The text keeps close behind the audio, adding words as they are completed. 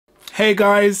Hey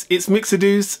guys, it's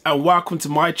Mixerdeuce and welcome to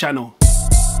my channel.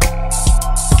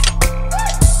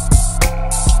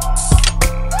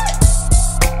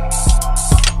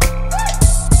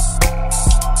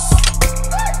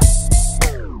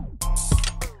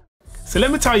 So let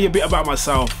me tell you a bit about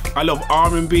myself. I love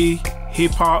R&B,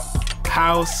 hip hop,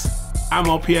 house,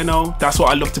 piano. That's what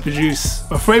I love to produce.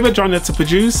 My favorite genre to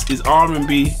produce is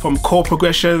R&B, from chord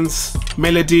progressions,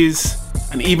 melodies,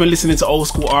 and even listening to old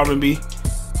school R&B.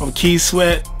 From Keith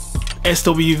Sweat,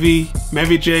 SWV,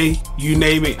 Mary J, you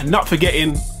name it. And not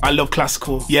forgetting, I love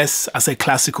classical. Yes, I say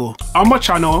classical. On my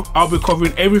channel, I'll be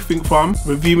covering everything from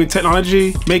reviewing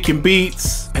technology, making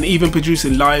beats, and even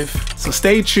producing live. So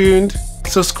stay tuned,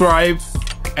 subscribe,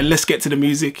 and let's get to the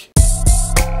music.